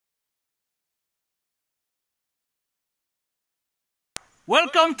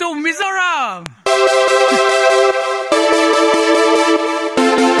Welcome to Mizoram!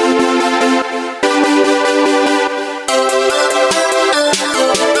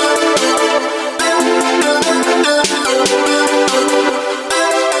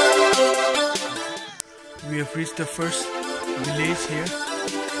 We have reached the first village here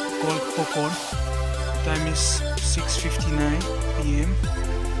called Kokon. Time is 6:59 PM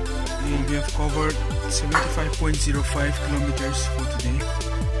and we have covered 75.05 kilometers for today.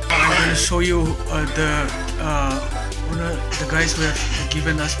 I'm going to show you the guys who have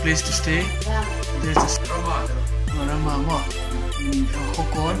given us place to stay. There's this Rama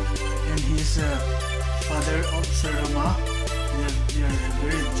Kokon, and he is father of Sir Rama. They are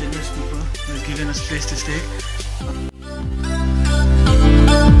very generous people. They have given us place to stay.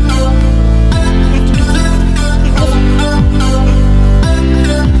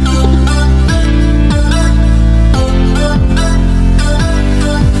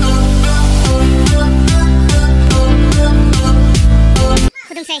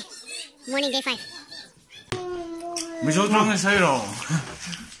 Morning day 5. Mizoram is here.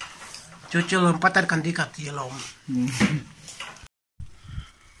 Cucul empatan kan dikat yelom.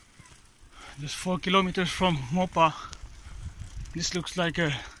 Just 4 kilometers from Mopa. This looks like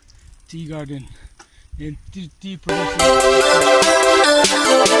a tea garden and tea production.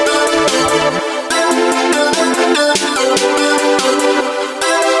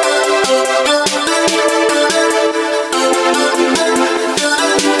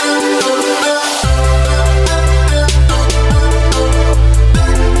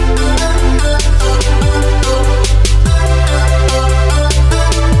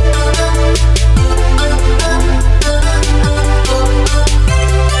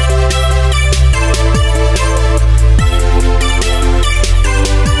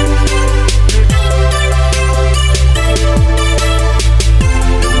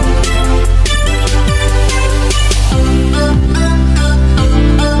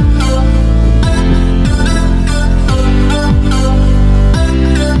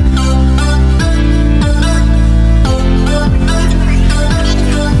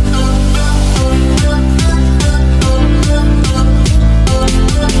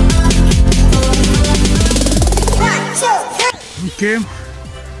 Came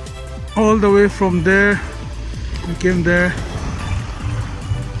all the way from there. We came there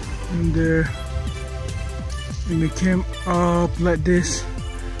and there, and we came up like this.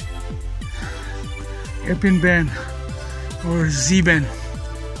 Hairpin band or Z band,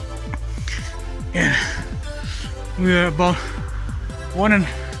 and we are about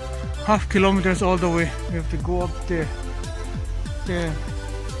 1.5 kilometers all the way. We have to go up there.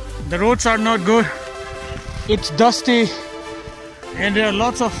 The roads are not good. It's dusty. And there are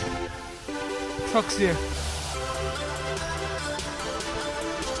lots of trucks there.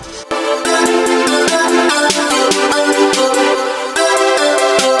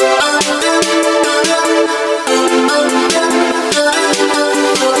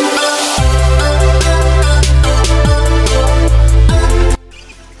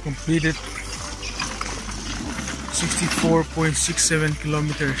 Completed 64.67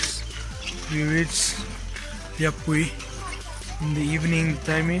 kilometers. We reached Yapui. In the evening, the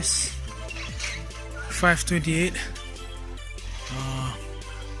time is 5:28.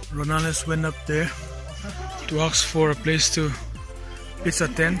 Ronaldez went up there to ask for a place to pitch a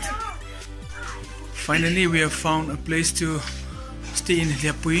tent. Finally, we have found a place to stay in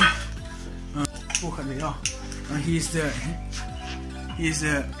Liapui. He is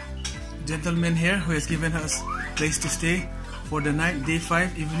the gentleman here who has given us place to stay for the night, day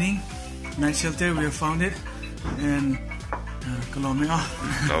 5 evening night shelter. We have found it, and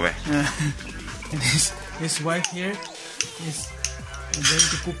his wife here is going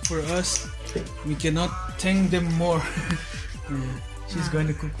to cook for us. We cannot thank them more. She's going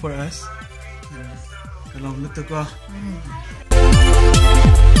to cook for us.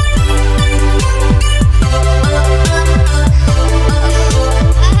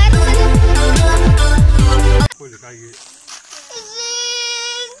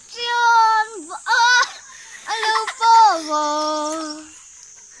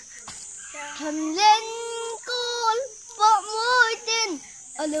 Thầm lên con bỏ môi tên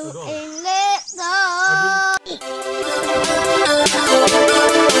ở lưu em lệ đó.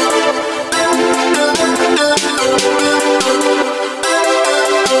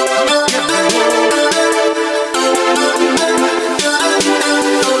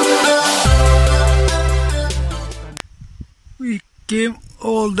 We came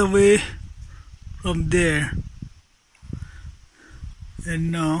all the way from there,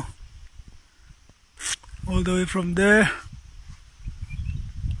 and now all the way from there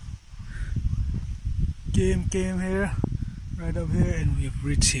came here, right up here, and we have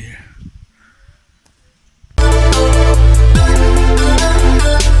reached here.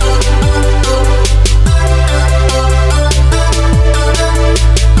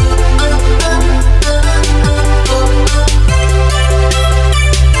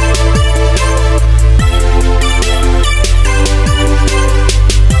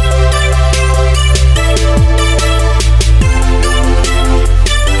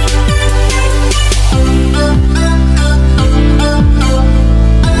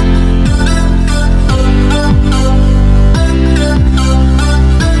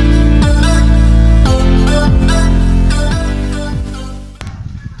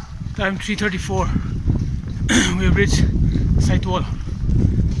 Time 3:34. We have reached site wall.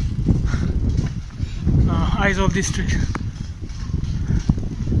 Aizawl district.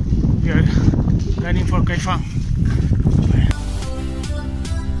 We are heading for Kaifang.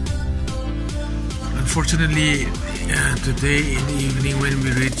 Unfortunately, today in the evening when we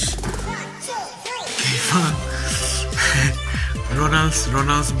reach Kaifang,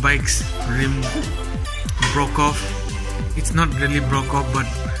 Ronald's bike's rim broke off. It's not really broke off, but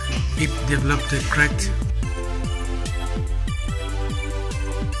it developed a crack.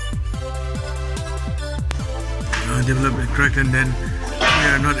 And then we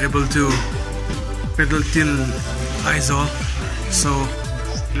are not able to pedal till Aizawl. So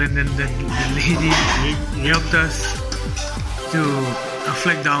and then the lady helped us to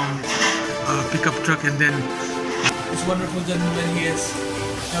flag down a pickup truck, and then this wonderful gentleman, he has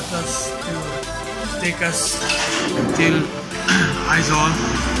helped us to take us till Aizawl.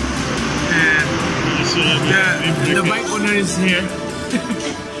 And the bike owner is here.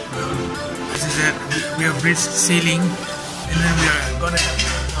 This is it. We have reached ceiling, and then we are gonna have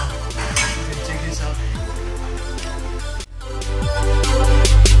you can check this out.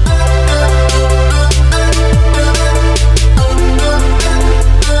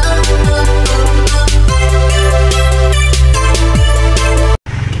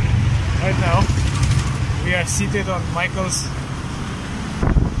 Right now we are seated on Michael's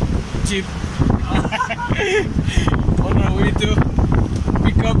Jeep on our way to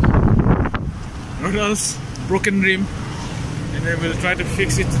pick up Ronald's broken rim, and then we'll try to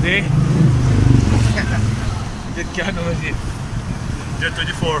fix it today. Day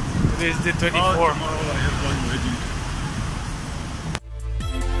 24. Today is day 24.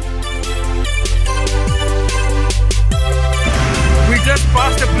 We just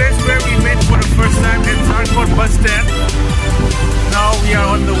passed the place where we met for the first time at Zarkot bus stand. Now we are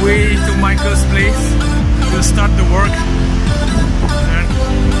on the way to Michael's place. We'll start the work. And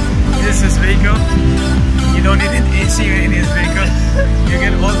this is his vehicle. You don't need an AC in his vehicle. You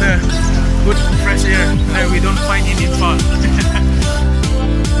get all the good fresh air that we don't find in Infal.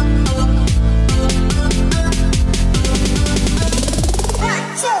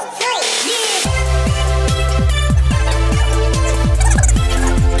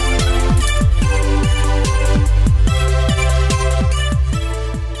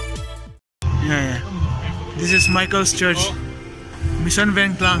 This is Michael's church, Mission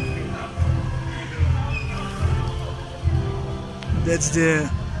Van Klang. That's the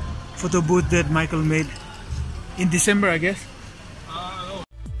photo booth that Michael made in December, I guess.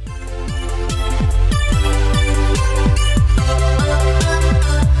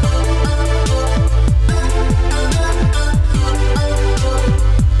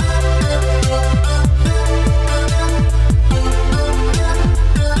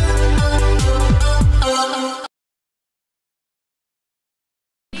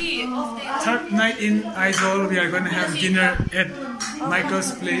 Third night in Aizawl, we are going to have dinner at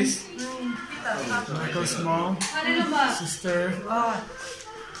Michael's place. Michael's mom, sister,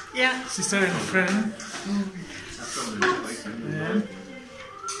 sister and friend, and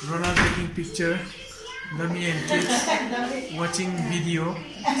Ronald taking picture, Nami and kids watching video,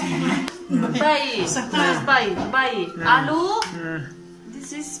 TV. Bye. Alu.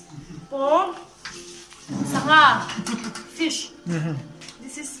 This is pork. Sanga. Fish.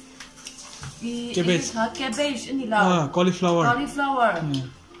 This is cabbage. Cabbage inilaw. Cauliflower. Salad.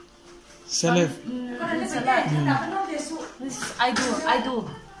 Salad. This is I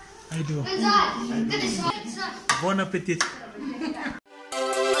do. Bon appetit.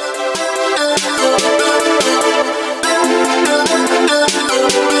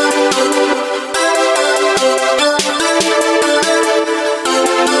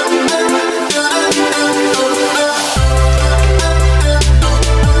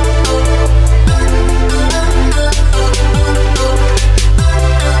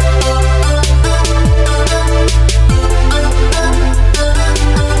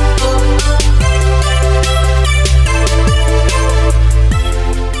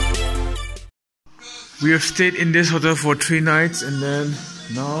 we have stayed in this hotel for 3 nights, and then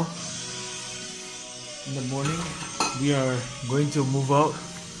now in the morning we are going to move out,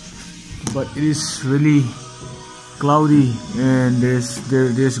 but it is really cloudy and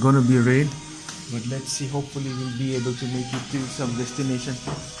there's gonna be rain, but let's see, hopefully we'll be able to make it to some destination.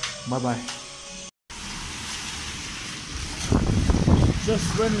 Bye bye.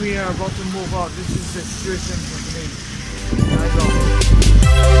 Just when we are about to move out, this is the situation happening.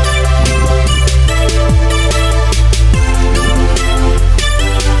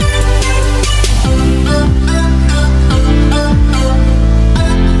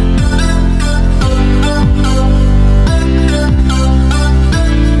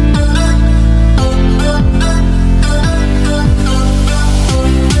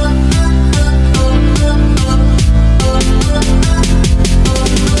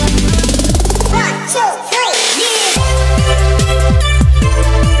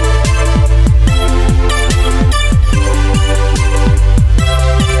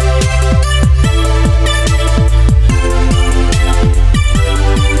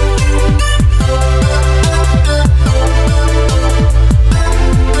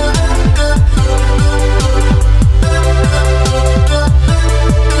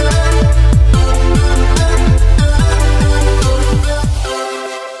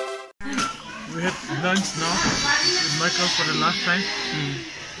 Lunch now with Michael for the last time,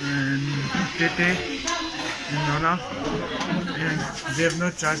 and Tete and Nona, and they have no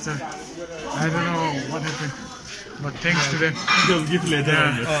charger. I don't know what happened, but thanks to them. They'll give later.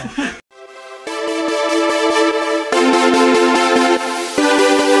 Yeah.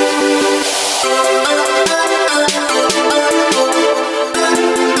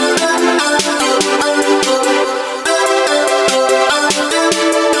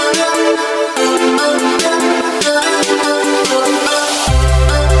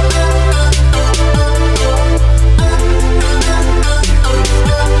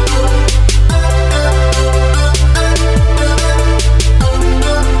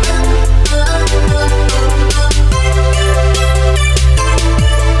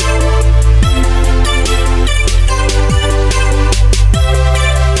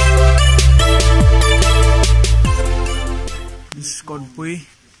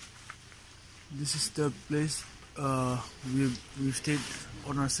 This is the place we've stayed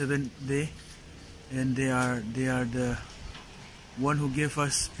on our 7th day, and they are the one who gave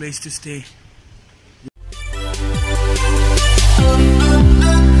us place to stay.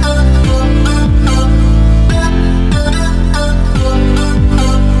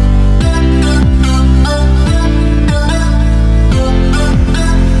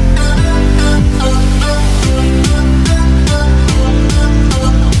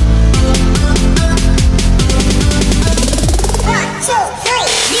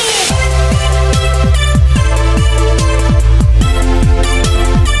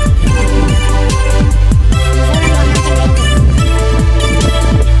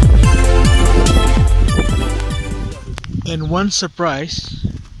 And one surprise,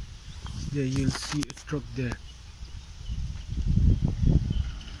 there you'll see a truck there.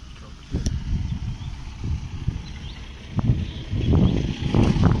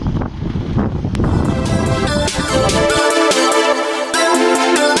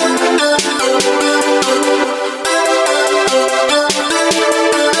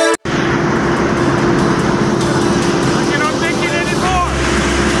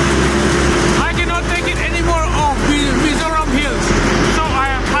 Mizoram Hills, so I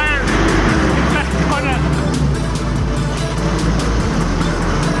am hired in that corner.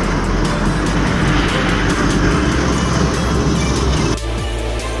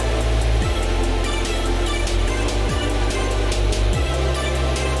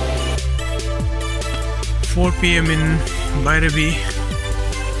 4 p.m. in Bairabi.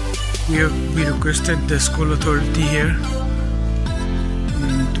 We requested the school authority here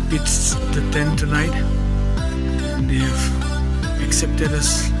to pitch the tent tonight, and they have accepted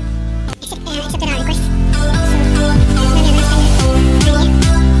us. Accepted our request.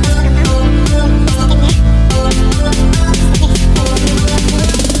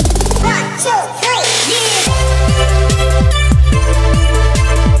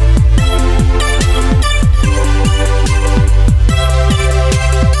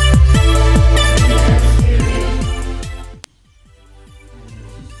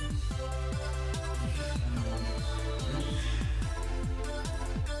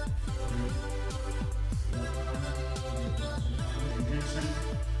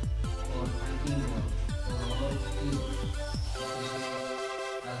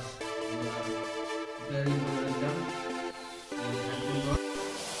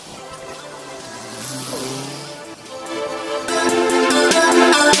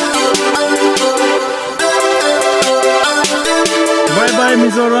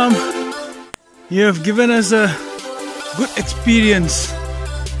 Mizoram. You have given us a good experience.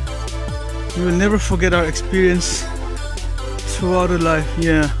 We will never forget our experience throughout our life.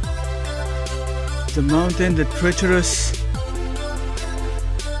 Yeah. The mountain, the treacherous.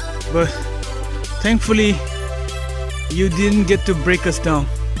 But thankfully, you didn't get to break us down.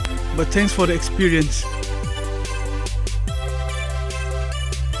 But thanks for the experience.